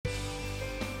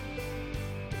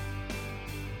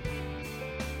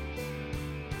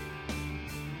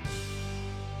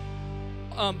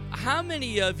how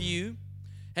many of you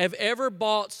have ever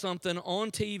bought something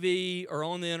on TV or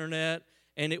on the internet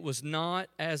and it was not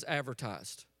as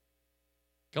advertised?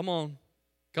 Come on.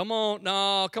 Come on.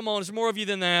 No, come on. There's more of you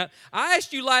than that. I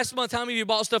asked you last month how many of you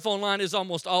bought stuff online. It's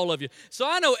almost all of you. So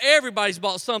I know everybody's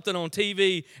bought something on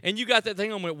TV, and you got that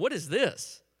thing on. What is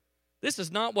this? This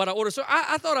is not what I ordered. So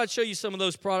I thought I'd show you some of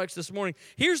those products this morning.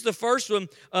 Here's the first one.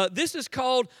 This is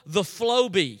called the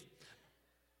Flowbee.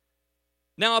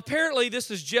 Now, apparently, this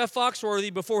is Jeff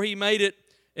Foxworthy before he made it.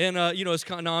 And, it's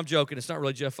kind of, no, I'm joking. It's not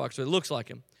really Jeff Foxworthy. It looks like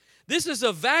him. This is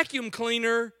a vacuum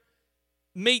cleaner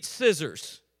meets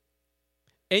scissors.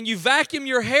 And you vacuum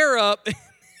your hair up,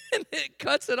 and it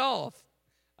cuts it off.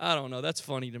 I don't know. That's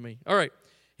funny to me. All right.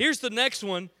 Here's the next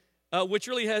one, which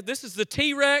really has, this is the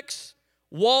T-Rex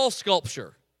wall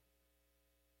sculpture.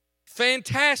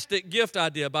 Fantastic gift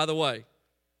idea, by the way.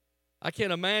 I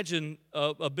can't imagine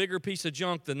a bigger piece of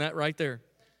junk than that right there.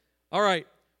 All right.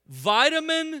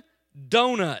 Vitamin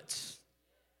donuts.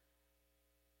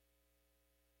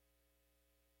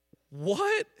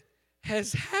 What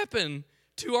has happened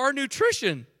to our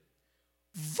nutrition?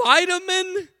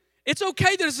 Vitamin, it's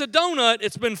okay that it's a donut.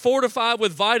 It's been fortified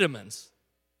with vitamins.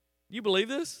 You believe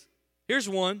this? Here's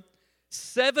one.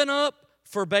 7-Up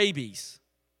for babies.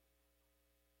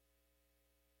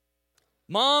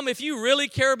 Mom, if you really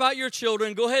care about your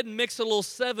children, go ahead and mix a little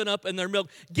 7-Up in their milk.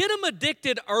 Get them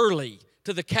addicted early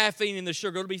to the caffeine and the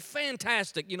sugar. It'll be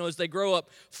fantastic, as they grow up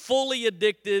fully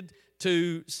addicted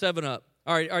to 7-Up.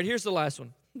 All right, here's the last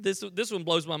one. This one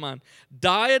blows my mind.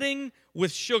 Dieting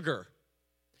with sugar.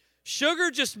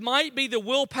 Sugar just might be the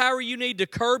willpower you need to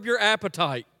curb your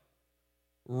appetite.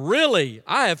 Really?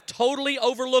 I have totally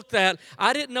overlooked that.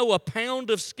 I didn't know a pound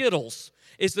of Skittles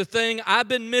is the thing I've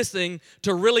been missing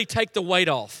to really take the weight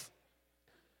off.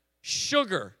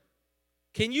 Sugar.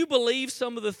 Can you believe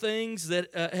some of the things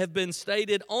that have been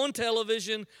stated on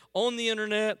television, on the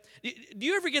internet? Do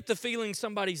you ever get the feeling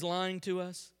somebody's lying to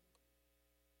us?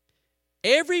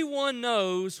 Everyone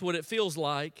knows what it feels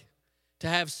like to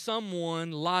have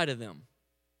someone lie to them.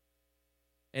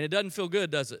 And it doesn't feel good,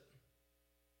 does it?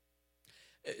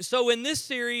 So in this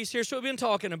series, here's what we've been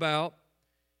talking about.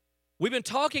 We've been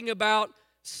talking about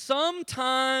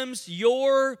sometimes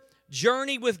your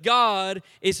journey with God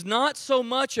is not so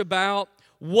much about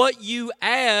what you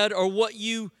add or what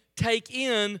you take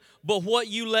in, but what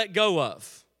you let go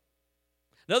of.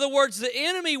 In other words, the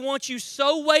enemy wants you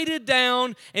so weighted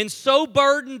down and so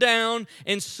burdened down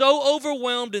and so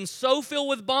overwhelmed and so filled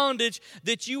with bondage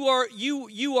that you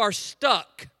are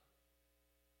stuck.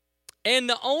 And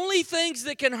the only things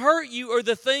that can hurt you are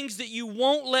the things that you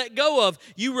won't let go of.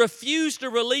 You refuse to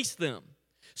release them.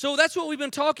 So that's what we've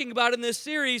been talking about in this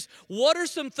series. What are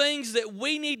some things that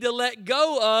we need to let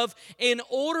go of in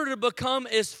order to become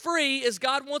as free as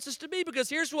God wants us to be? Because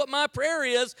here's what my prayer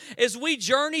is, as we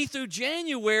journey through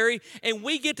January and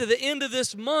we get to the end of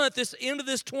this month, this end of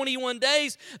this 21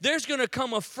 days, there's going to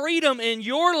come a freedom in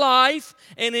your life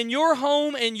and in your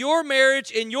home and your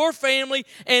marriage, in your family,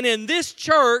 and in this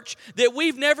church that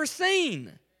we've never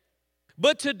seen.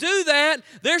 But to do that,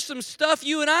 there's some stuff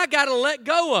you and I got to let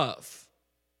go of.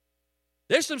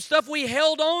 There's some stuff we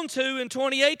held on to in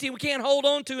 2018 we can't hold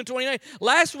on to in 2019.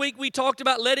 Last week we talked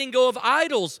about letting go of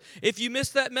idols. If you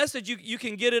missed that message, you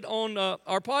can get it on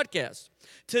our podcast.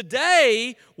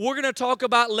 Today, we're going to talk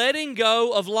about letting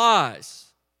go of lies.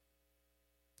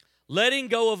 Letting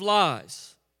go of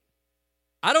lies.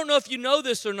 I don't know if you know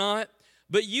this or not,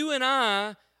 but you and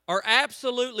I are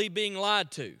absolutely being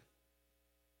lied to.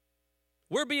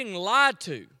 We're being lied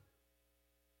to.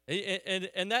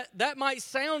 And that might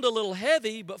sound a little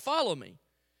heavy, but follow me.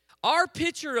 Our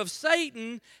picture of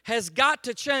Satan has got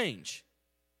to change.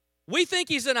 We think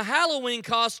he's in a Halloween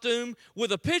costume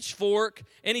with a pitchfork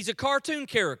and he's a cartoon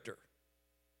character.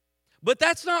 But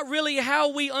that's not really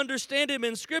how we understand him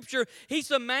in Scripture. He's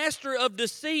a master of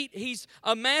deceit. He's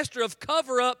a master of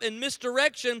cover-up and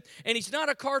misdirection, and he's not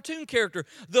a cartoon character.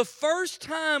 The first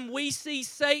time we see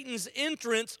Satan's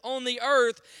entrance on the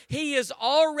earth, he has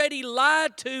already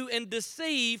lied to and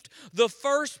deceived the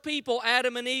first people,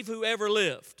 Adam and Eve, who ever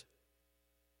lived.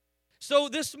 So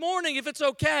this morning, if it's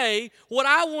okay, what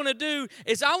I want to do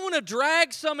is I want to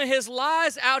drag some of his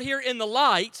lies out here in the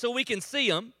light so we can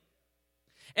see them.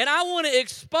 And I want to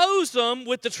expose them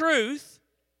with the truth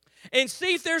and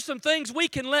see if there's some things we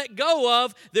can let go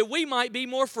of that we might be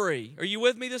more free. Are you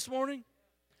with me this morning?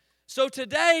 So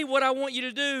today, what I want you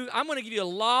to do, I'm going to give you a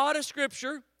lot of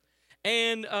scripture,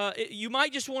 and you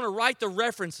might just want to write the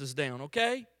references down,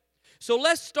 okay? So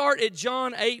let's start at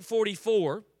John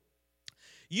 8:44.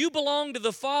 You belong to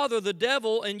the father, the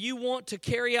devil, and you want to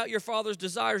carry out your father's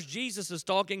desires. Jesus is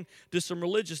talking to some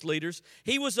religious leaders.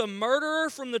 He was a murderer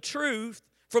from the truth,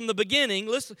 from the beginning.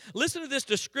 Listen to this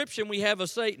description we have of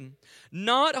Satan.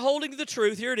 Not holding the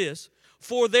truth, here it is.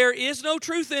 For there is no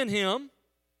truth in him.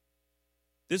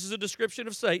 This is a description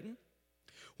of Satan.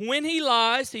 When he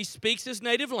lies, he speaks his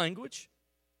native language.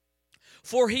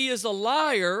 For he is a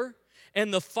liar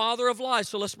and the father of lies.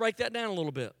 So let's break that down a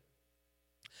little bit.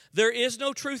 There is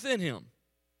no truth in him.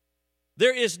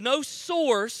 There is no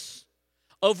source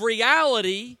of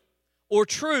reality or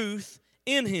truth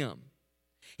in him.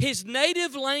 His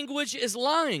native language is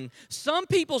lying. Some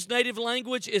people's native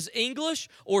language is English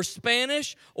or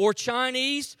Spanish or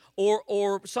Chinese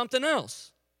or something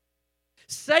else.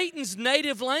 Satan's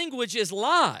native language is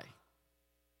lie.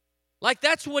 Like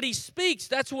that's what he speaks,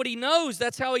 that's what he knows,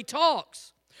 that's how he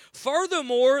talks.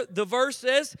 Furthermore, the verse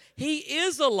says he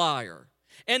is a liar.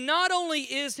 And not only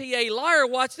is he a liar,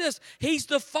 watch this, he's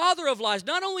the father of lies.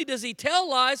 Not only does he tell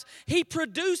lies, he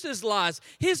produces lies.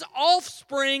 His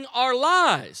offspring are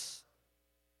lies.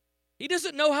 He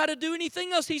doesn't know how to do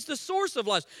anything else. He's the source of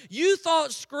lies. You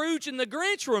thought Scrooge and the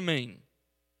Grinch were mean.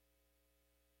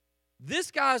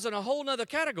 This guy's in a whole nother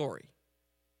category.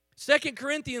 2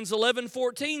 Corinthians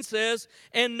 11:14 says,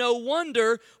 and no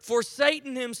wonder, for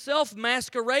Satan himself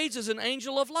masquerades as an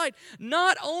angel of light.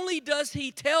 Not only does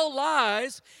he tell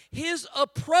lies, his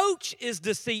approach is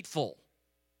deceitful.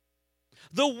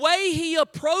 The way he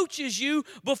approaches you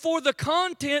before the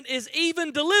content is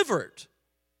even delivered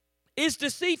is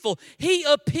deceitful. He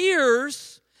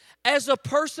appears as a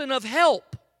person of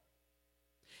help.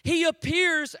 He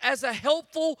appears as a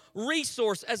helpful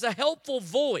resource, as a helpful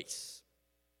voice.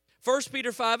 1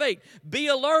 Peter 5:8, be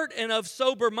alert and of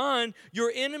sober mind.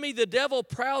 Your enemy, the devil,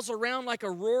 prowls around like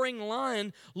a roaring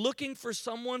lion looking for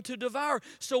someone to devour.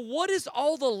 So what is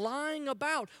all the lying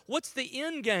about? What's the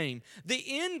end game? The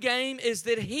end game is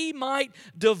that he might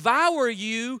devour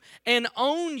you and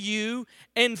own you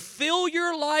and fill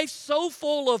your life so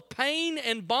full of pain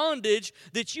and bondage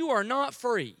that you are not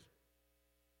free.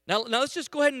 Now let's just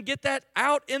go ahead and get that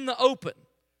out in the open,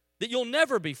 that you'll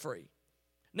never be free.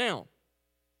 Now,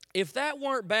 if that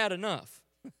weren't bad enough,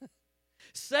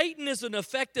 Satan is an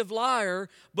effective liar,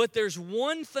 but there's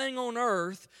one thing on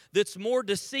earth that's more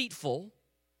deceitful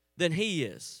than he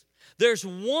is. There's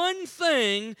one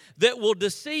thing that will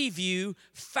deceive you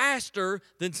faster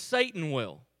than Satan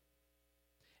will,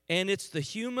 and it's the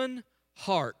human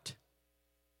heart.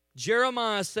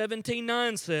 Jeremiah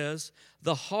 17:9 says,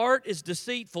 the heart is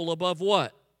deceitful above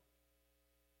what?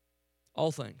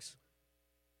 All things.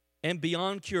 And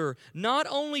beyond cure. Not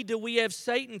only do we have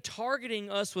Satan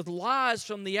targeting us with lies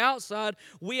from the outside,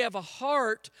 we have a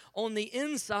heart on the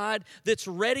inside that's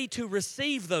ready to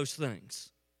receive those things.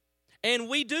 And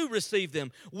we do receive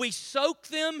them. We soak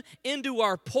them into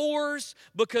our pores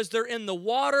because they're in the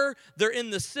water, they're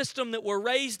in the system that we're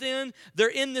raised in, they're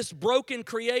in this broken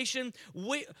creation.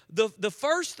 The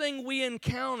first thing we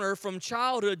encounter from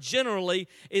childhood generally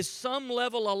is some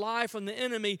level of lie from the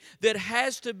enemy that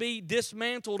has to be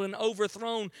dismantled and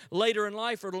overthrown later in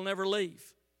life or it'll never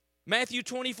leave. Matthew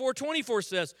 24:24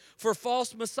 says, for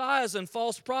false messiahs and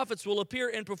false prophets will appear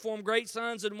and perform great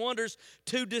signs and wonders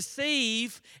to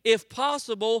deceive, if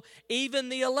possible, even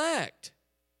the elect.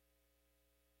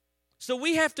 So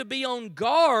we have to be on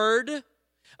guard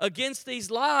against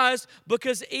these lies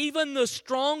because even the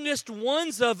strongest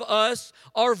ones of us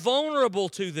are vulnerable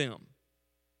to them.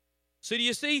 So do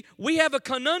you see? We have a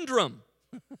conundrum.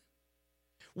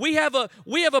 We have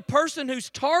a person who's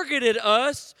targeted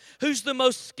us, who's the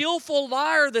most skillful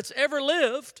liar that's ever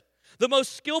lived, the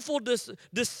most skillful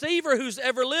deceiver who's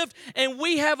ever lived, and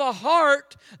we have a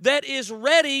heart that is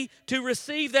ready to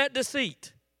receive that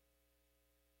deceit.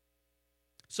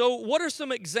 So what are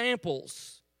some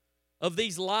examples of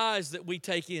these lies that we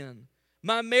take in?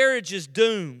 My marriage is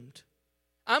doomed.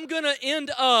 I'm going to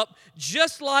end up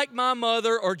just like my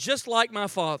mother or just like my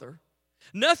father.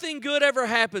 Nothing good ever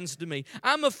happens to me.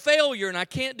 I'm a failure and I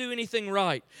can't do anything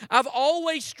right. I've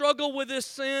always struggled with this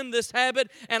sin, this habit,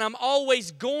 and I'm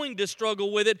always going to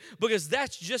struggle with it because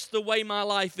that's just the way my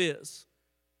life is.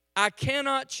 I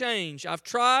cannot change. I've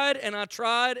tried and I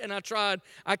tried and I tried.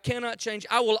 I cannot change.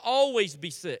 I will always be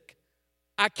sick.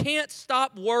 I can't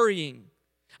stop worrying.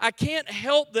 I can't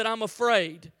help that I'm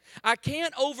afraid. I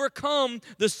can't overcome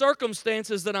the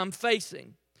circumstances that I'm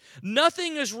facing.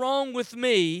 Nothing is wrong with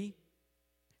me.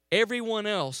 Everyone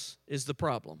else is the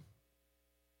problem.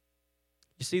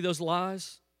 You see those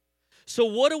lies? So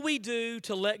what do we do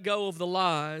to let go of the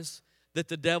lies that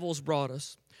the devil's brought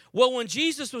us? Well, when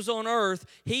Jesus was on earth,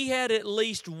 he had at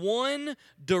least one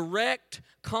direct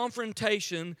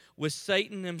confrontation with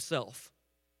Satan himself.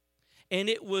 And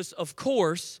it was, of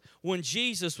course, when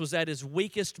Jesus was at his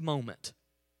weakest moment.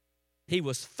 He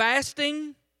was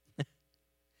fasting,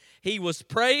 he was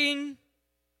praying,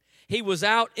 he was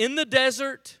out in the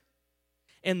desert,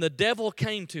 and the devil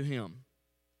came to him.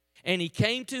 And he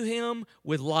came to him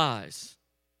with lies.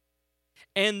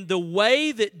 And the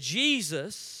way that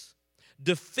Jesus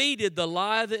defeated the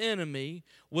lie of the enemy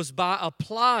was by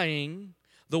applying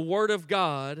the Word of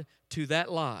God to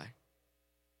that lie.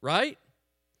 Right?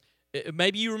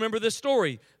 Maybe you remember this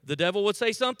story. The devil would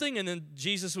say something, and then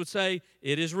Jesus would say,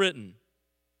 "It is written."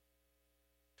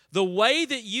 The way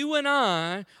that you and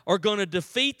I are going to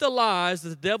defeat the lies that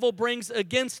the devil brings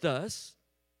against us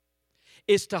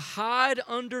is to hide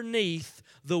underneath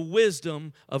the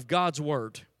wisdom of God's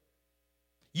Word.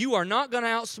 You are not going to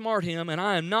outsmart him, and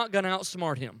I am not going to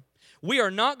outsmart him. We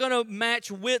are not going to match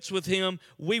wits with him.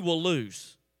 We will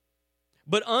lose.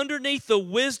 But underneath the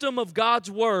wisdom of God's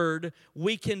Word,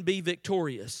 we can be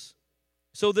victorious.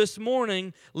 So this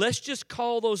morning, let's just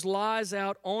call those lies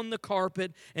out on the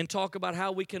carpet and talk about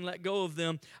how we can let go of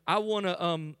them. I want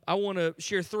to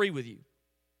share three with you.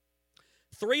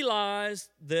 Three lies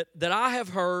that I have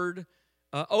heard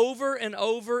over and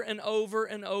over and over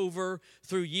and over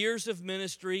through years of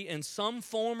ministry in some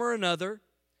form or another,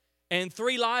 and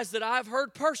three lies that I've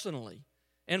heard personally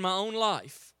in my own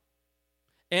life.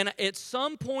 And at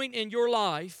some point in your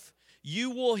life, you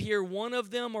will hear one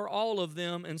of them or all of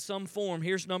them in some form.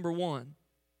 Here's number one.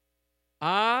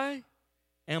 I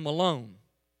am alone.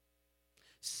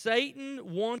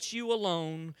 Satan wants you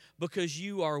alone because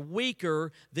you are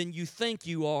weaker than you think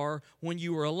you are when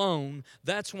you are alone.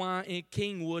 That's why in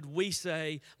Kingwood we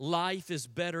say life is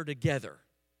better together,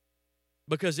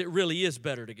 because it really is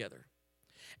better together.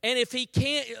 And if he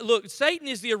can't, look, Satan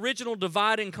is the original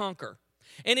divide and conquer.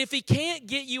 And if he can't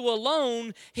get you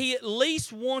alone, he at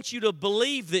least wants you to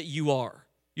believe that you are.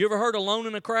 You ever heard alone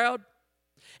in a crowd?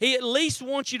 He at least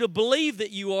wants you to believe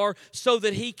that you are so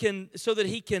that he can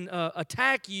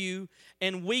attack you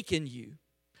and weaken you.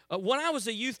 When I was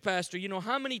a youth pastor, you know,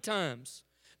 how many times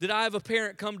did I have a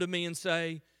parent come to me and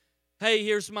say, "Hey,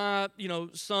 here's my,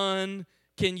 son.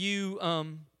 Can you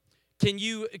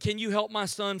help my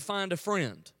son find a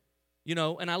friend?"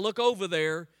 And I look over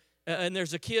there, and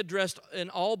there's a kid dressed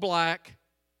in all black,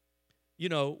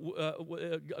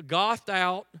 gothed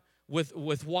out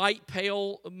with white,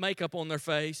 pale makeup on their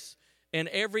face, and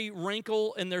every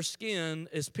wrinkle in their skin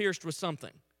is pierced with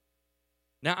something.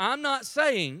 Now, I'm not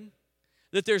saying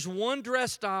that there's one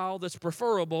dress style that's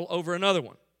preferable over another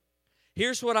one.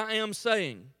 Here's what I am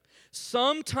saying.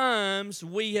 Sometimes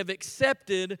we have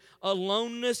accepted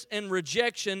aloneness and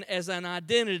rejection as an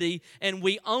identity, and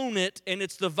we own it, and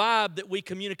it's the vibe that we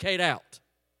communicate out.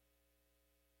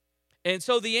 And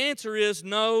so the answer is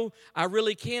no, I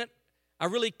really can't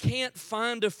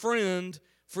find a friend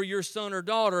for your son or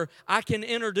daughter. I can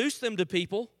introduce them to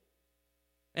people,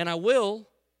 and I will,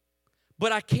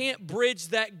 but I can't bridge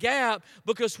that gap,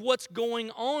 because what's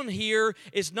going on here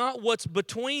is not what's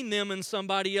between them and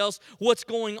somebody else. What's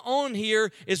going on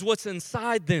here is what's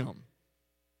inside them.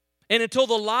 And until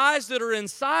the lies that are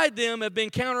inside them have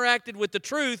been counteracted with the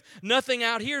truth, nothing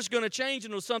out here is going to change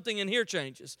until something in here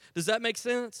changes. Does that make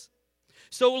sense?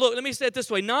 So look, let me say it this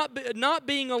way. Not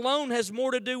being alone has more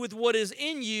to do with what is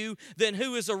in you than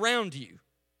who is around you.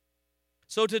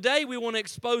 So today we want to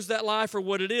expose that lie for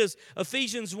what it is.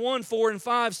 Ephesians 1, 4 and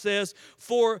 5 says,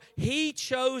 "For he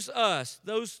chose us."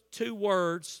 Those two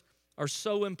words are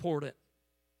so important.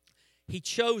 He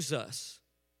chose us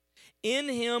in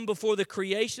him before the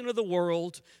creation of the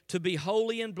world to be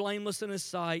holy and blameless in his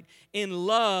sight. In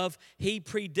love, he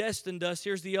predestined us,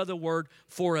 here's the other word,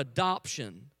 for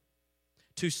adoption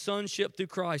to sonship through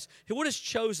Christ. What does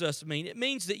chose us mean? It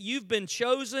means that you've been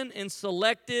chosen and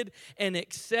selected and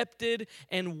accepted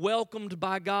and welcomed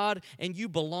by God, and you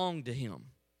belong to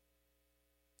him.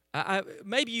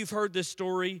 Maybe you've heard this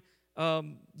story.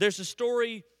 There's a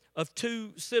story of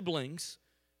two siblings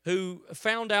who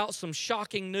found out some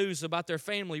shocking news about their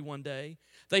family one day.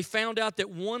 They found out that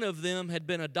one of them had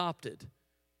been adopted.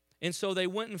 And so they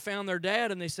went and found their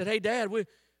dad, and they said, "Hey, Dad,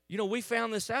 we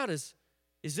found this out.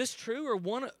 Is this true? Or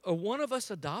one of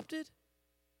us adopted?"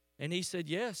 And he said,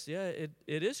 "Yes, it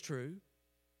is true."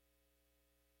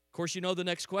 Of course, you know the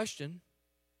next question.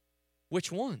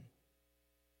 Which one?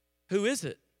 Who is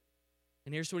it?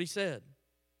 And here's what he said.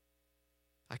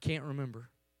 "I can't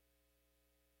remember."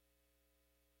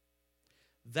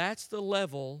 That's the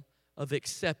level of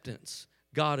acceptance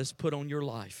God has put on your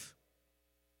life.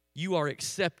 You are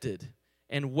accepted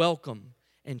and welcome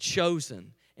and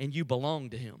chosen, and you belong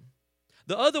to Him.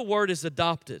 The other word is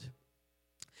adopted.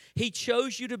 He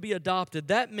chose you to be adopted.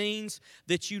 That means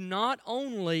that you not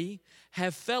only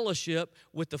have fellowship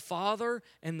with the Father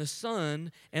and the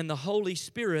Son and the Holy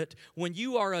Spirit. When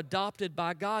you are adopted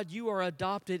by God, you are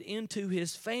adopted into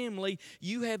His family.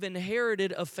 You have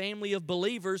inherited a family of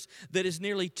believers that is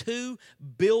nearly 2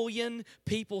 billion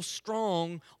people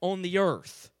strong on the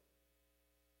earth.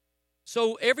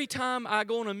 So every time I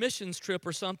go on a missions trip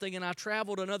or something and I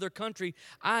travel to another country,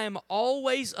 I am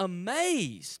always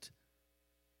amazed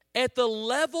at the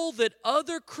level that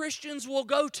other Christians will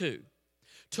go to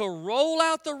roll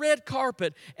out the red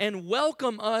carpet and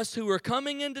welcome us who are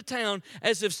coming into town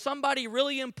as if somebody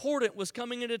really important was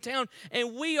coming into town,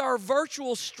 and we are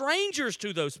virtual strangers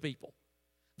to those people.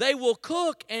 They will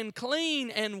cook and clean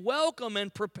and welcome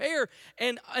and prepare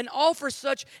and offer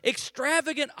such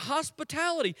extravagant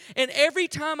hospitality. And every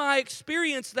time I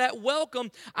experience that welcome,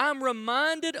 I'm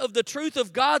reminded of the truth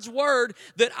of God's Word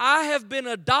that I have been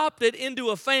adopted into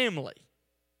a family.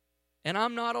 And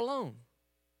I'm not alone.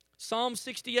 Psalm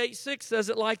 68:6 says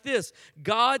it like this: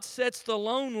 God sets the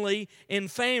lonely in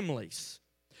families.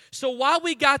 So while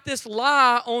we got this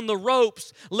lie on the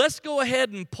ropes, let's go ahead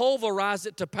and pulverize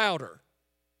it to powder.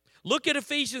 Look at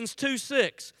Ephesians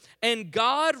 2:6. And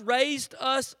God raised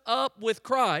us up with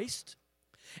Christ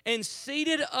and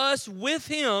seated us with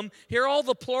Him, hear all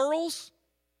the plurals,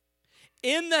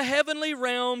 in the heavenly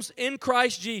realms in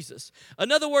Christ Jesus.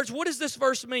 In other words, what does this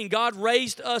verse mean? God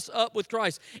raised us up with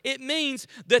Christ. It means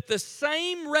that the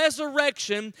same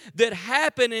resurrection that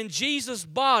happened in Jesus'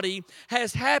 body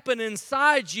has happened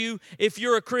inside you if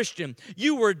you're a Christian.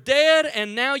 You were dead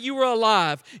and now you are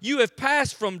alive. You have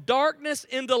passed from darkness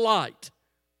into light.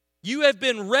 You have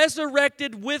been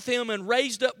resurrected with Him and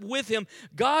raised up with Him.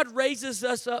 God raises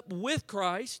us up with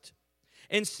Christ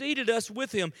and seated us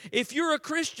with Him. If you're a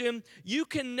Christian, you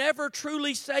can never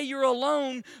truly say you're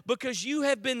alone because you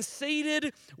have been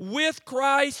seated with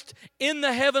Christ in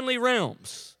the heavenly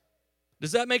realms.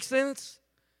 Does that make sense?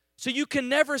 So you can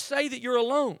never say that you're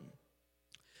alone.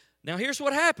 Now here's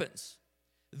what happens.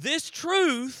 This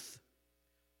truth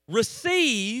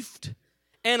received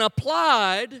and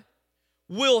applied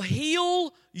will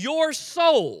heal your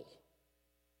soul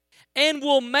and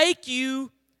will make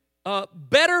you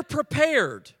better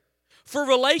prepared for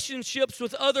relationships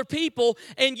with other people,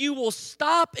 and you will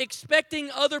stop expecting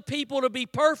other people to be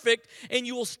perfect, and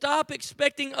you will stop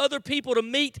expecting other people to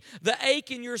meet the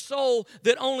ache in your soul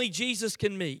that only Jesus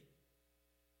can meet.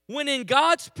 When in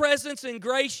God's presence and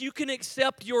grace you can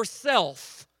accept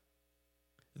yourself,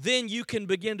 then you can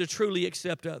begin to truly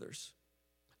accept others.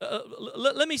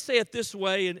 Let me say it this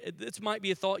way, and this might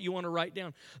be a thought you want to write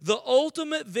down. The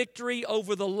ultimate victory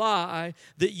over the lie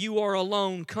that you are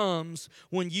alone comes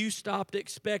when you stopped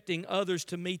expecting others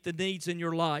to meet the needs in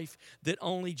your life that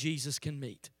only Jesus can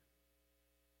meet.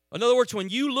 In other words, when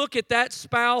you look at that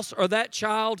spouse or that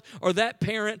child or that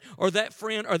parent or that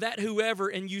friend or that whoever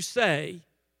and you say,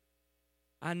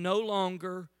 I no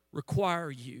longer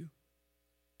require you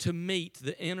to meet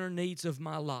the inner needs of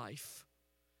my life.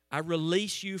 I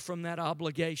release you from that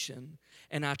obligation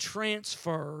and I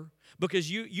transfer, because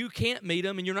you can't meet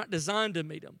them and you're not designed to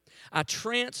meet them. I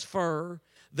transfer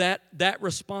that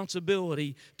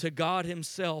responsibility to God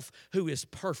Himself, who is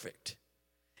perfect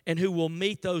and who will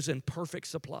meet those in perfect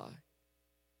supply.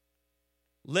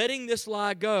 Letting this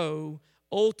lie go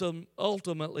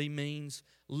ultimately means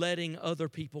letting other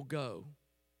people go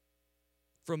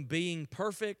from being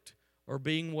perfect or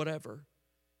being whatever.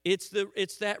 It's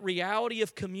that reality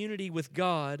of community with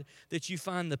God that you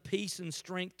find the peace and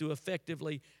strength to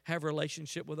effectively have a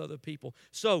relationship with other people.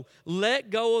 So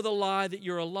let go of the lie that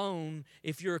you're alone.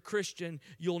 If you're a Christian,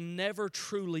 you'll never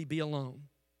truly be alone.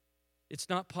 It's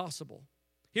not possible.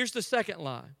 Here's the second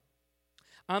lie.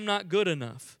 I'm not good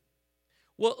enough.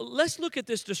 Well, let's look at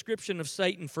this description of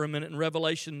Satan for a minute in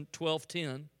Revelation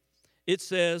 12:10. It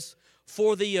says,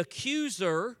 for the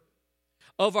accuser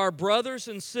of our brothers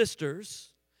and sisters,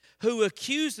 who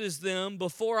accuses them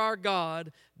before our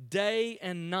God day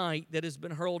and night, that has been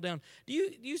hurled down. Do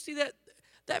you see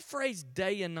that phrase,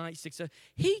 day and night?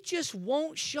 He just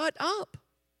won't shut up.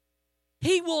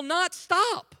 He will not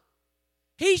stop.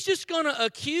 He's just going to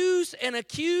accuse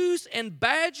and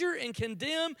badger and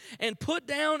condemn and put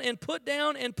down and put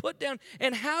down and put down.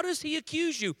 And how does he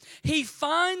accuse you? He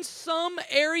finds some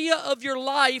area of your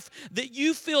life that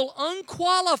you feel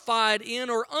unqualified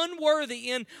in or unworthy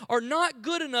in or not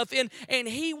good enough in, and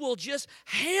he will just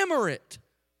hammer it.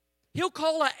 He'll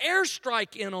call an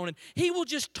airstrike in on it. He will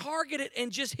just target it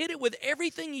and just hit it with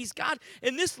everything he's got.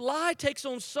 And this lie takes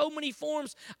on so many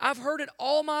forms. I've heard it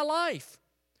all my life.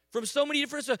 from so many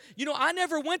different stuff. I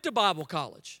never went to Bible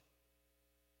college.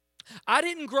 I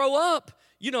didn't grow up,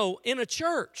 in a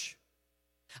church.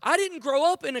 I didn't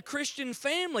grow up in a Christian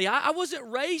family. I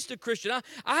wasn't raised a Christian.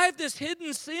 I have this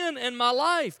hidden sin in my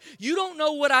life. You don't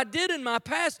know what I did in my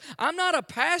past. I'm not a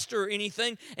pastor or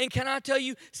anything. And can I tell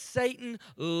you, Satan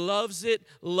loves it,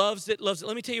 loves it, loves it.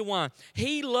 Let me tell you why.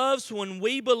 He loves when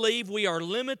we believe we are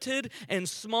limited and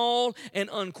small and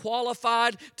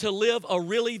unqualified to live a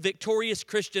really victorious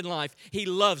Christian life. He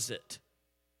loves it.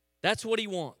 That's what he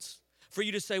wants. For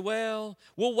you to say, well,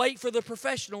 we'll wait for the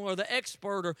professional or the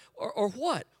expert or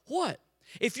what? What?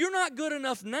 If you're not good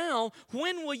enough now,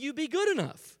 when will you be good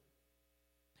enough?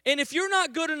 And if you're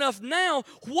not good enough now,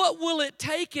 what will it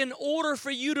take in order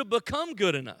for you to become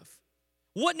good enough?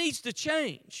 What needs to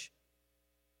change?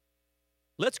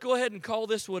 Let's go ahead and call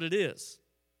this what it is.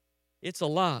 It's a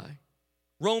lie.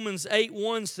 Romans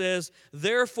 8:1 says,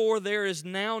 therefore there is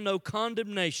now no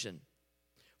condemnation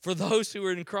for those who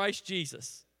are in Christ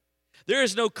Jesus. There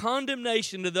is no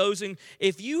condemnation to those.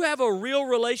 If you have a real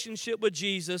relationship with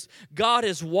Jesus, God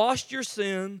has washed your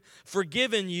sin,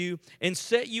 forgiven you, and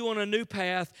set you on a new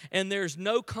path, and there's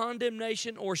no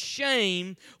condemnation or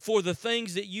shame for the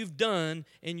things that you've done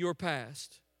in your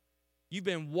past. You've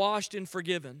been washed and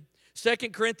forgiven.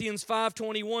 2 Corinthians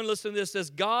 5:21, listen to this,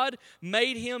 says, God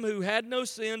made him who had no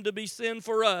sin to be sin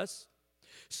for us,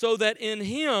 so that in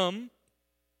him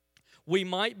we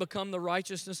might become the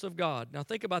righteousness of God. Now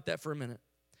think about that for a minute.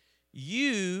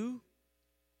 You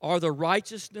are the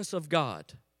righteousness of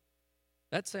God.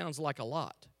 That sounds like a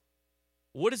lot.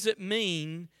 What does it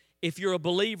mean if you're a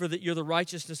believer that you're the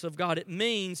righteousness of God? It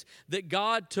means that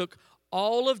God took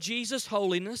all of Jesus'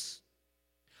 holiness,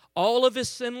 all of his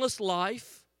sinless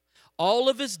life, all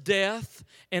of his death,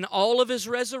 and all of his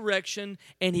resurrection,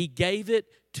 and he gave it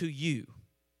to you.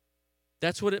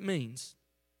 That's what it means.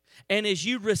 And as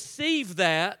you receive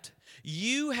that,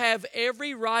 you have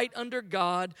every right under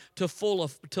God to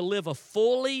live a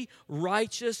fully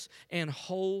righteous and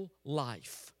whole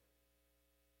life.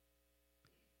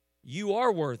 You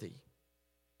are worthy.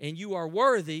 And you are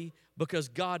worthy because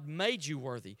God made you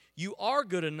worthy. You are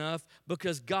good enough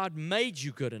because God made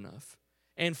you good enough.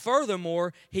 And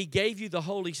furthermore, he gave you the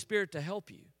Holy Spirit to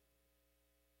help you.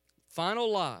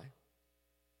 Final lie.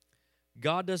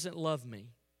 God doesn't love me.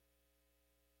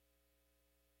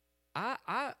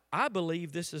 I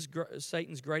believe this is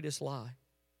Satan's greatest lie,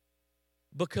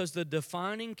 because the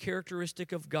defining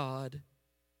characteristic of God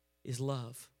is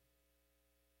love.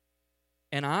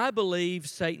 And I believe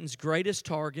Satan's greatest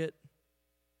target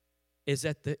is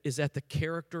at the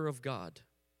character of God.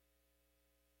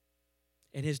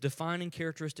 And his defining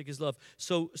characteristic is love.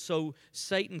 So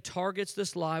Satan targets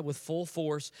this lie with full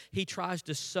force. He tries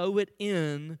to sow it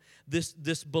in,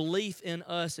 this belief in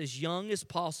us as young as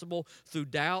possible through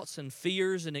doubts and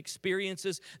fears and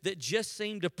experiences that just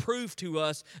seem to prove to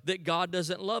us that God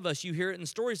doesn't love us. You hear it in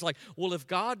stories like, well, if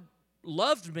God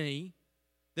loved me,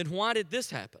 then why did this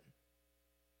happen?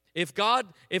 If God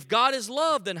is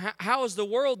love, then how is the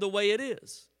world the way it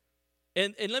is?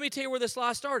 And let me tell you where this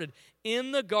lie started.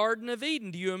 In the Garden of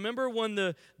Eden. Do you remember when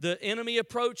the enemy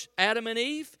approached Adam and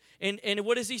Eve? And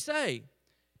what does he say?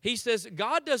 He says,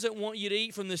 God doesn't want you to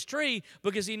eat from this tree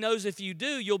because he knows if you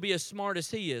do, you'll be as smart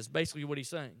as he is. Basically what he's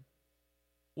saying.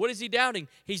 What is he doubting?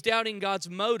 He's doubting God's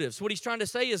motives. What he's trying to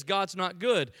say is God's not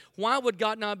good. Why would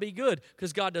God not be good?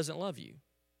 Because God doesn't love you.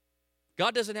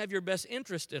 God doesn't have your best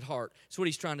interest at heart. That's what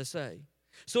he's trying to say.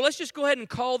 So let's just go ahead and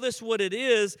call this what it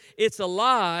is. It's a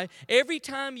lie. Every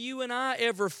time you and I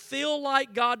ever feel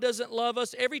like God doesn't love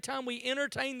us, every time we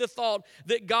entertain the thought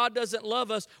that God doesn't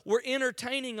love us, we're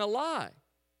entertaining a lie.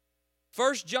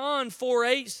 1 John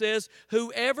 4:8 says,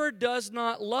 whoever does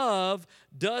not love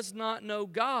does not know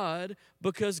God,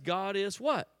 because God is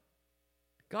what?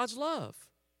 God's love.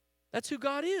 That's who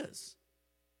God is.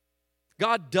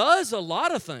 God does a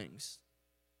lot of things,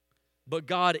 but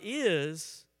God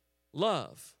is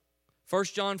love. 1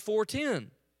 John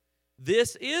 4:10,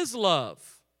 this is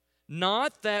love,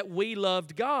 not that we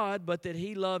loved God, but that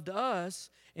he loved us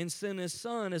and sent his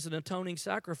son as an atoning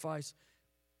sacrifice.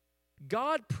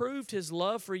 God proved his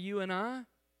love for you and I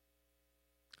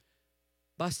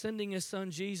by sending his son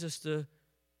Jesus to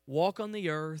walk on the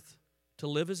earth, to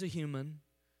live as a human,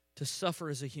 to suffer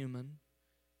as a human,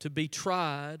 to be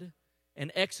tried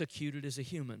and executed as a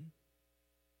human,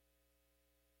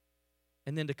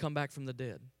 and then to come back from the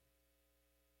dead.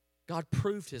 God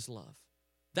proved his love.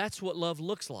 That's what love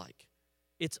looks like.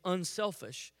 It's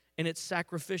unselfish, and it's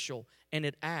sacrificial, and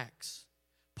it acts.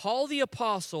 Paul the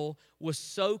Apostle was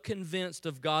so convinced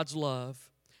of God's love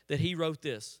that he wrote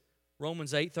this,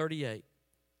 Romans 8:38.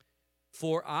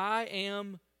 For I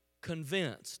am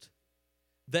convinced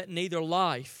that neither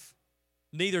life,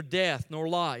 neither death nor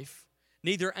life,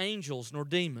 neither angels nor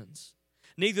demons,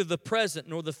 neither the present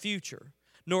nor the future,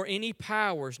 nor any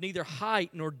powers, neither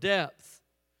height nor depth,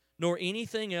 nor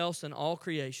anything else in all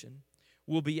creation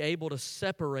will be able to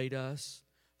separate us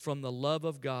from the love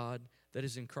of God that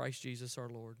is in Christ Jesus our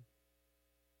Lord.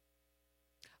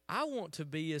 I want to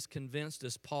be as convinced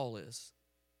as Paul is.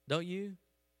 Don't you?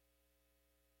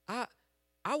 I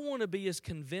want to be as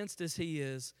convinced as he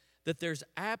is that there's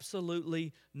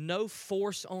absolutely no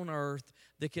force on earth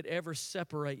that could ever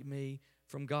separate me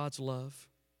from God's love.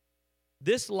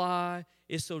 This lie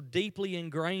is so deeply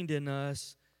ingrained in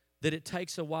us that it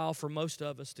takes a while for most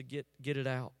of us to get it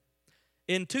out.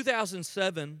 In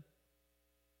 2007,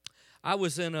 I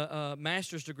was in a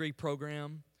master's degree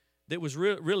program that was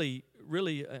really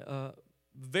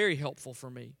very helpful for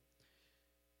me.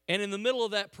 And in the middle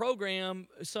of that program,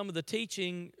 some of the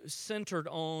teaching centered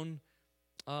on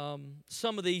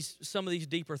some of these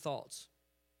deeper thoughts.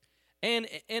 And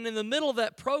in the middle of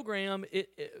that program,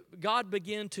 God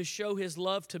began to show His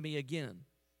love to me again.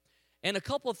 And a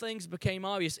couple of things became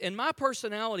obvious. In my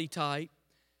personality type,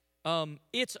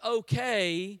 it's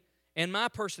okay,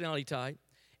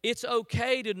 it's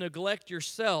okay to neglect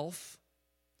yourself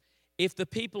if the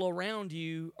people around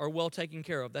you are well taken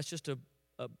care of. That's just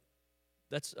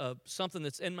something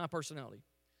that's in my personality.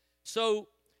 So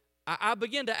I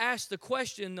began to ask the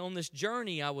question on this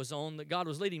journey I was on that God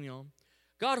was leading me on.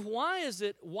 God, why is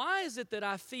it that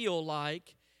I feel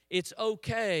like it's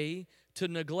okay to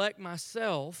neglect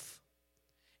myself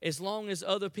as long as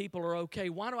other people are okay?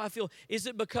 Why do I feel? Is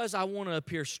it because I want to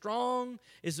appear strong?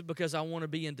 Is it because I want to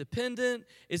be independent?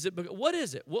 What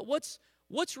is it?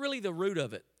 What's really the root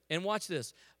of it? And watch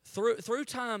this. Through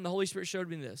time, the Holy Spirit showed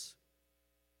me this.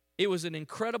 It was an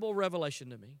incredible revelation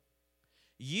to me.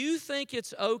 You think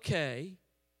it's okay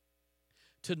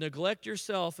to neglect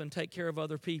yourself and take care of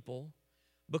other people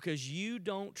because you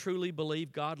don't truly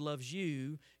believe God loves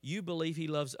you. You believe He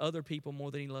loves other people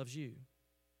more than He loves you.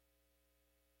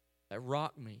 That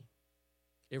rocked me.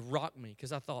 It rocked me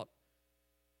because I thought,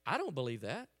 I don't believe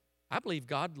that. I believe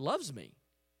God loves me.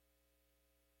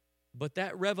 But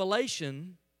that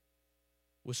revelation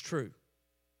was true.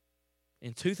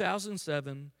 In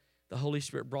 2007, the Holy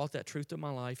Spirit brought that truth to my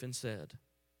life and said,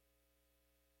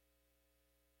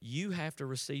 you have to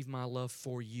receive my love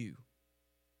for you.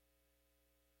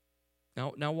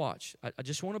 Now watch. I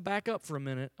just want to back up for a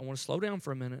minute. I want to slow down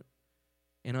for a minute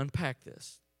and unpack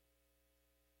this.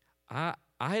 I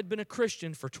had been a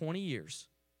Christian for 20 years.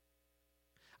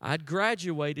 I'd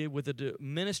graduated with a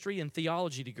ministry and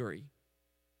theology degree.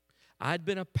 I'd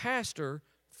been a pastor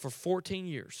for 14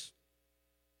 years.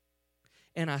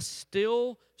 And I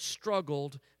still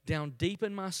struggled down deep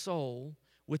in my soul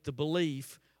with the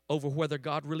belief over whether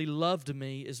God really loved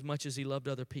me as much as He loved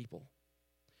other people.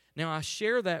 Now, I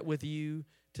share that with you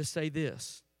to say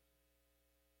this.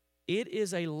 It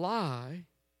is a lie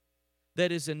that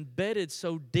is embedded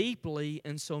so deeply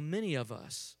in so many of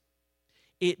us.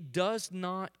 It does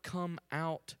not come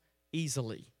out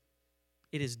easily.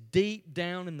 It is deep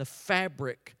down in the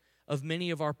fabric of many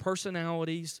of our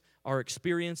personalities, our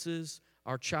experiences,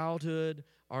 our childhood,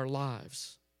 our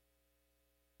lives.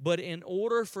 But in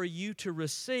order for you to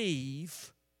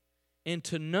receive and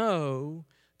to know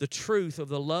the truth of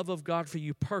the love of God for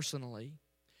you personally,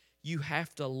 you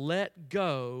have to let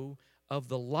go of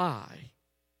the lie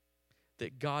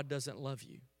that God doesn't love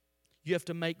you. You have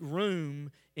to make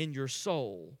room in your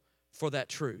soul for that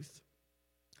truth.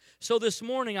 So this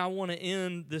morning I want to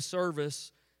end this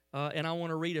service and I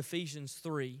want to read Ephesians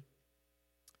 3.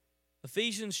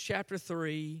 Ephesians chapter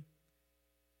 3,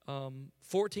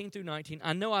 14 through 19.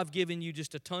 I know I've given you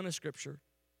just a ton of scripture.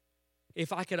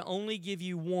 If I could only give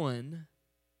you one,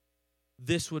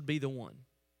 this would be the one.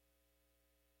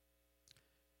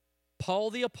 Paul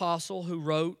the apostle, who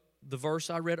wrote the verse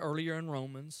I read earlier in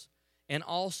Romans, and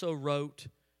also wrote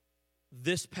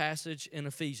this passage in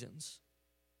Ephesians,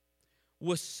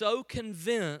 was so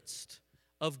convinced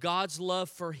of God's love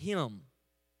for him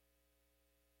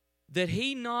that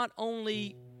he not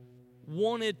only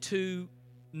wanted to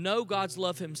know God's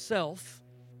love himself,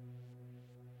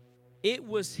 it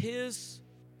was his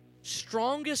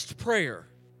strongest prayer.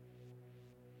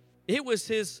 It was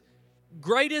his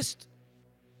greatest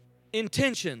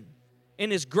intention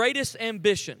and his greatest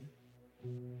ambition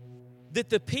that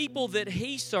the people that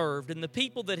he served and the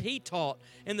people that he taught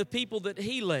and the people that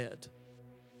he led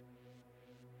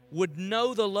would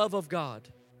know the love of God.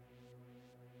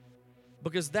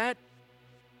 Because that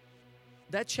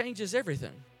changes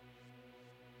everything.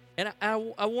 And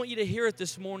I want you to hear it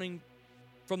this morning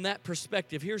from that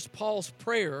perspective. Here's Paul's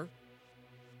prayer,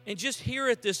 and just hear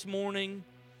it this morning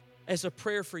as a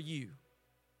prayer for you.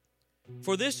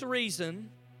 For this reason,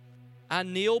 I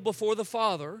kneel before the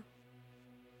Father,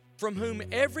 from whom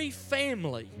every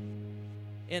family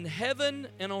in heaven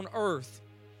and on earth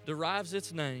derives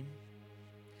its name.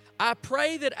 I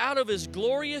pray that out of His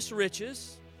glorious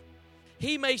riches,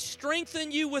 He may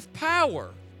strengthen you with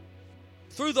power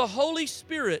through the Holy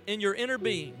Spirit in your inner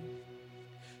being,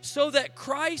 so that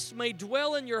Christ may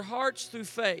dwell in your hearts through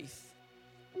faith.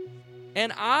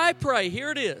 And I pray, here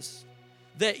it is,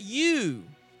 that you,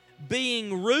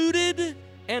 being rooted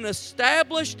and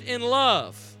established in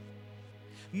love,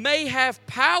 may have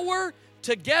power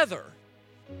together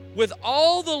with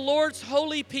all the Lord's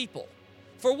holy people.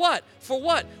 For what? For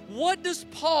what? What does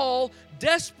Paul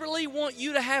desperately want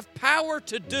you to have power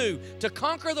to do? To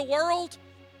conquer the world?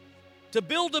 To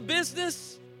build a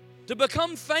business? To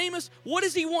become famous? What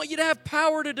does he want you to have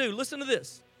power to do? Listen to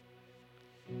this.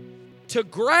 To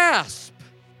grasp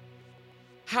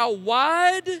how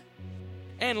wide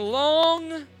and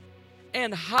long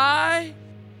and high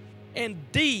and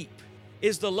deep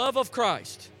is the love of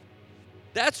Christ.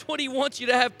 That's what he wants you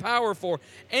to have power for.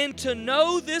 And to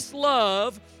know this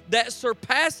love that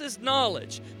surpasses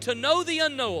knowledge, to know the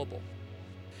unknowable,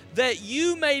 that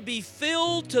you may be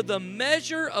filled to the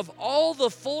measure of all the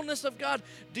fullness of God.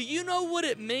 Do you know what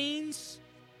it means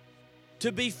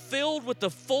to be filled with the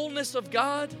fullness of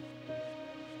God?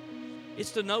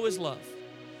 It's to know His love.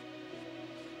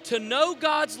 To know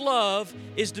God's love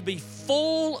is to be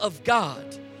full of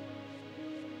God.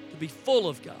 To be full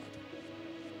of God.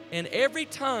 And every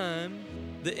time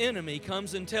the enemy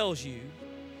comes and tells you,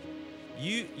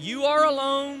 you are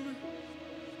alone,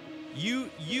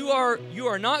 you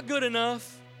are not good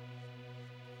enough,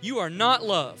 you are not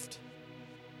loved.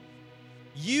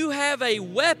 You have a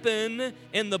weapon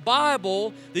in the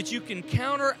Bible that you can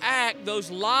counteract those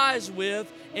lies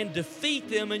with and defeat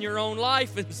them in your own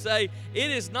life and say, it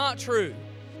is not true.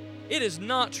 It is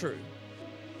not true.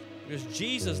 Because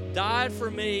Jesus died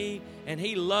for me and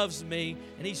He loves me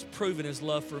and He's proven His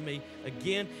love for me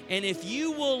again. And if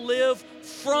you will live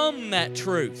from that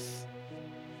truth,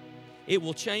 it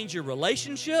will change your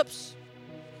relationships.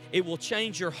 It will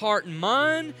change your heart and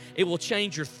mind. It will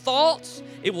change your thoughts.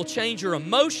 It will change your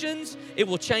emotions. It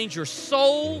will change your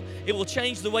soul. It will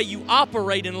change the way you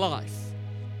operate in life.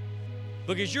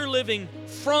 Because you're living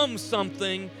from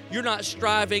something, you're not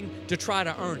striving to try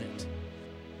to earn it.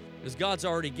 Because God's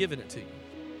already given it to you.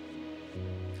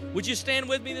 Would you stand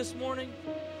with me this morning?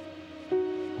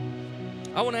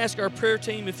 I want to ask our prayer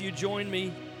team if you join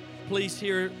me, please,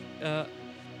 here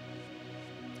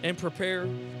and prepare.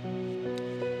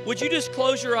 Would you just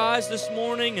close your eyes this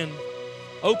morning and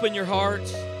open your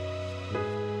hearts?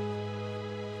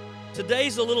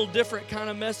 Today's a little different kind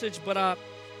of message, but I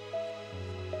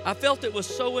felt it was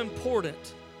so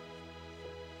important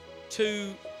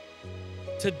to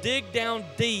dig down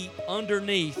deep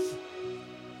underneath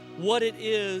what it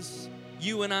is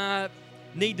you and I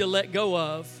need to let go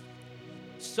of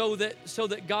so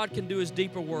that God can do His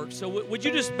deeper work. So would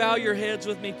you just bow your heads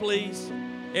with me, please?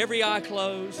 Every eye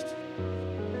closed.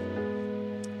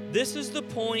 This is the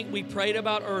point we prayed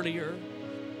about earlier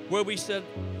where we said,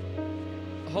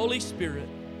 Holy Spirit,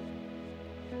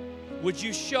 would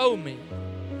you show me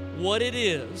what it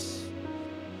is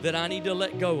that I need to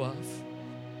let go of?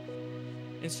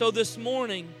 And so this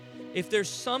morning, if there's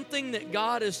something that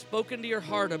God has spoken to your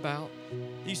heart about,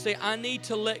 you say, I need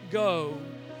to let go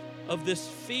of this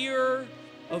fear,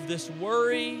 of this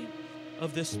worry,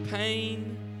 of this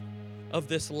pain, of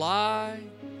this lie,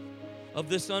 of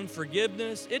this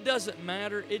unforgiveness. It doesn't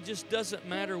matter. It just doesn't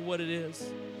matter what it is.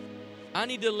 I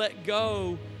need to let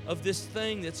go of this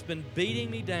thing that's been beating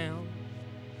me down.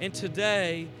 And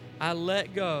today, I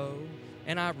let go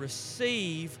and I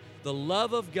receive the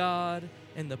love of God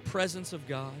and the presence of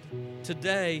God.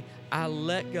 Today, I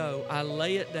let go. I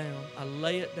lay it down. I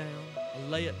lay it down. I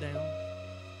lay it down.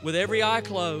 With every eye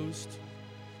closed,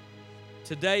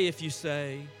 today, if you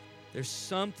say, there's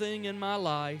something in my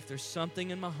life, there's something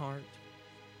in my heart,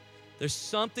 there's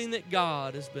something that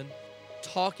God has been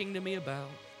talking to me about,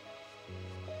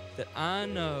 that I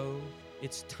know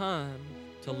it's time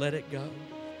to let it go.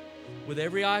 With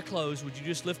every eye closed, would you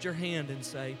just lift your hand and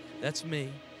say, that's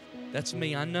me. That's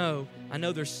me. I know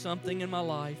there's something in my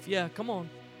life. Yeah, come on.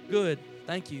 Good.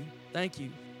 Thank you. Thank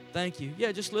you. Thank you.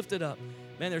 Yeah, just lift it up.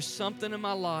 Man, there's something in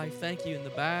my life. Thank you. In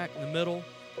the back, in the middle,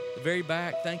 the very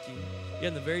back. Thank you. Yeah,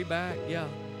 in the very back. Yeah.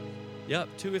 Yep,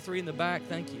 2 or 3 in the back.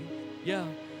 Thank you. Yeah.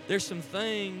 There's some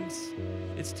things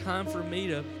it's time for me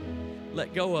to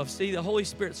let go of. See, the Holy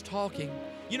Spirit's talking.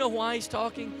 You know why He's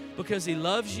talking? Because He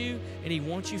loves you and He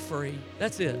wants you free.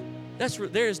 That's it.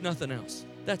 There is nothing else.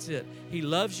 That's it. He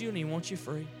loves you and He wants you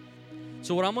free.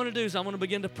 So what I'm going to do is I'm going to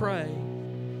begin to pray.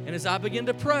 And as I begin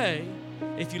to pray,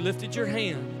 if you lifted your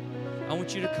hand, I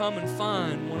want you to come and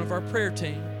find one of our prayer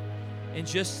team and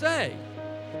just say,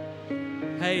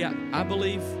 hey, I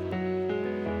believe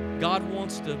God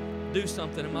wants to do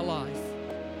something in my life.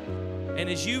 And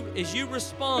as you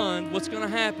respond, what's going to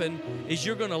happen is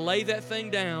you're going to lay that thing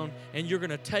down and you're going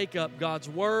to take up God's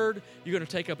word. You're going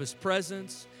to take up His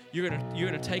presence. You're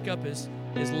going to take up His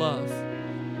love.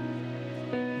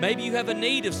 Maybe you have a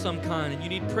need of some kind and you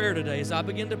need prayer today. As I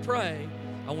begin to pray,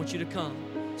 I want you to come.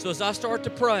 So as I start to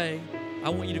pray, I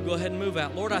want you to go ahead and move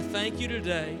out. Lord, I thank you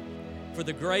today for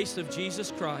the grace of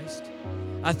Jesus Christ.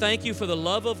 I thank you for the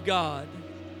love of God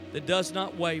that does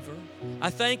not waver. I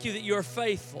thank you that you are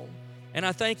faithful. And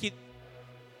I thank you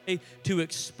to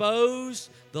expose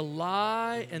the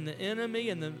lie and the enemy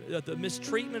and the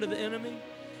mistreatment of the enemy.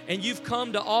 And you've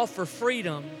come to offer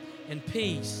freedom and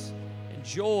peace and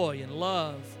joy and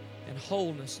love and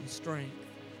wholeness and strength.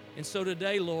 And so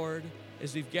today, Lord,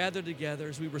 as we've gathered together,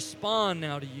 as we respond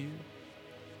now to you,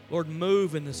 Lord,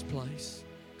 move in this place.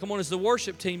 Come on, as the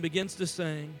worship team begins to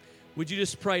sing, would you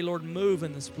just pray, Lord, move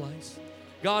in this place.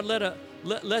 God, let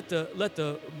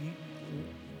the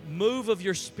move of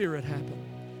your Spirit happen.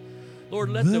 Lord,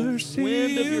 let the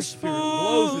wind of your Spirit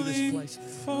blow through this place.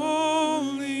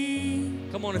 Come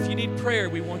on, if you need prayer,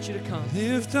 we want you to come.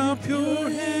 Lift up your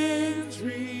hands,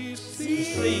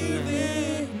 receive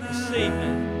now. Receive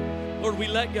now. Lord, we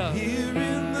let go. Here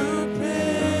in the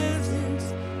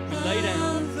presence We lay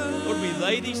down. Lord, we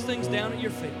lay these things down at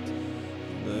your feet.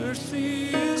 mercy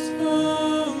is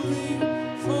falling,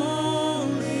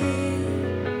 falling.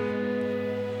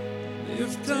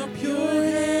 Lift up your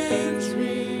hands,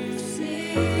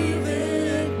 receive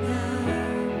it now.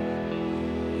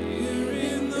 Here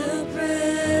in the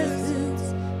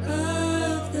presence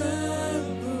of the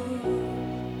Lord.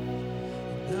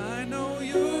 And I know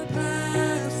your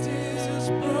past is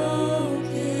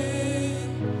broken.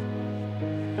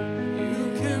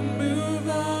 You can move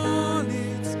on,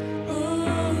 it's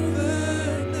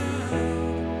over now.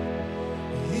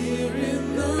 Here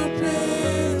in the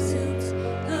presence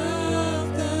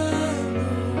of the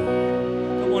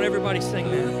Lord. Come on, everybody sing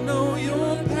that. I know